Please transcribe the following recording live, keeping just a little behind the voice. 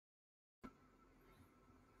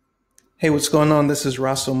Hey, what's going on? This is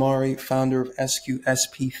Ras Omari, founder of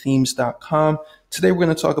SQSPthemes.com. Today we're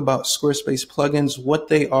going to talk about Squarespace plugins, what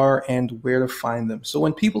they are, and where to find them. So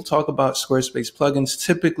when people talk about Squarespace plugins,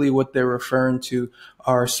 typically what they're referring to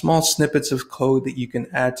are small snippets of code that you can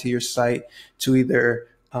add to your site to either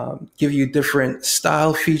give you different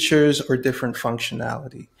style features or different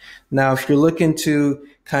functionality. Now, if you're looking to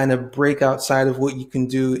kind of break outside of what you can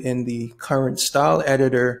do in the current style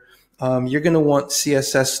editor, you're going to want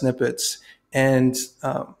CSS snippets, and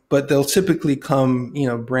but they'll typically come,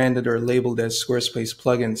 branded or labeled as Squarespace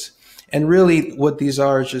plugins. And really, what these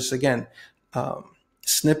are is just, again,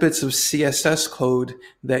 snippets of CSS code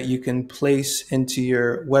that you can place into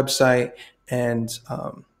your website and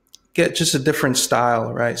get just a different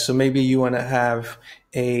style, right? So maybe you want to have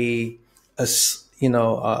I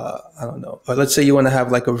don't know, or let's say you want to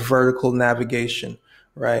have like a vertical navigation,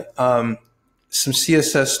 right? Some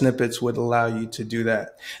CSS snippets would allow you to do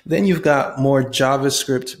that. Then you've got more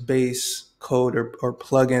JavaScript-based code or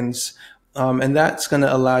plugins, and that's going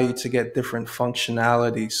to allow you to get different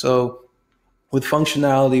functionality. So with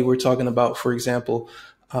functionality, we're talking about, for example,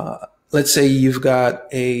 let's say you've got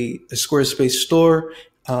a Squarespace store,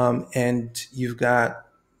 and you've got,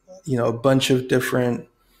 a bunch of different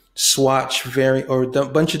swatch or a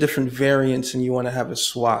bunch of different variants, and you want to have a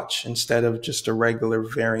swatch instead of just a regular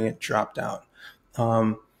variant drop down.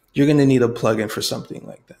 You're going to need a plugin for something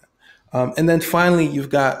like that. And then finally, you've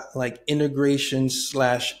got like integrations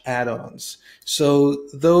 / add-ons. So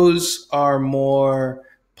those are more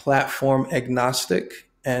platform agnostic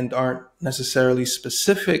and aren't necessarily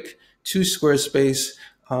specific to Squarespace.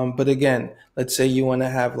 But again, let's say you want to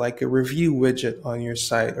have like a review widget on your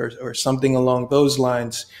site or something along those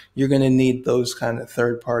lines. You're going to need those kind of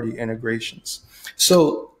third-party integrations.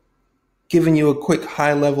 So giving you a quick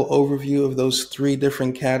high-level overview of those three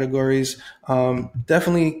different categories.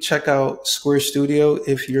 Definitely check out Square Studio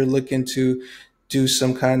if you're looking to do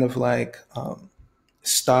some kind of like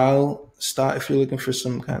style. If you're looking for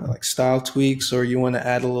some kind of like style tweaks, or you want to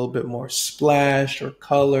add a little bit more splash or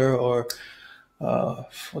color or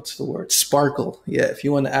sparkle. Yeah, if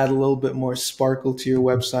you want to add a little bit more sparkle to your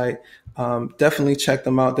website, definitely check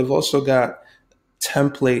them out. They've also got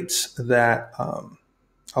templates that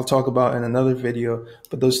I'll talk about in another video,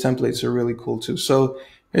 but those templates are really cool too. So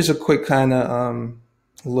here's a quick kind of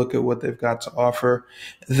look at what they've got to offer.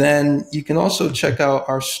 Then you can also check out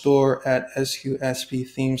our store at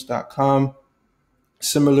SQSPthemes.com.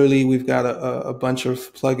 Similarly, we've got a bunch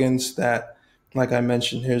of plugins that, like I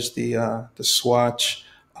mentioned, here's the swatch,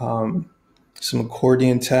 some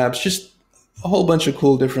accordion tabs, just a whole bunch of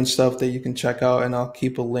cool different stuff that you can check out, and I'll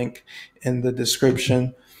keep a link in the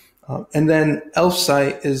description. And then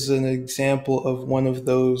Elfsight is an example of one of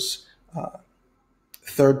those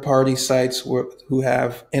third-party sites who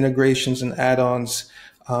have integrations and add-ons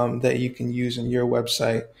that you can use in your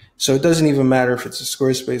website. So it doesn't even matter if it's a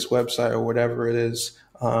Squarespace website or whatever it is.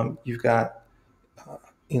 You've got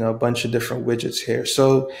a bunch of different widgets here.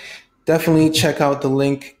 So definitely check out the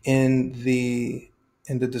link in the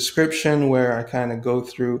description, where I kind of go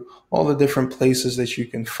through all the different places that you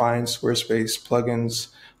can find Squarespace plugins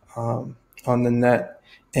on the net.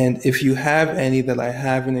 And if you have any that I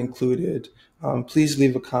haven't included, please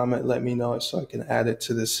leave a comment, let me know so I can add it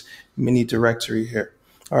to this mini directory here.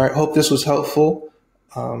 All right, hope this was helpful.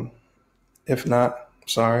 If not,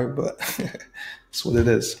 sorry, but it's what it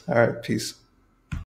is. All right, peace.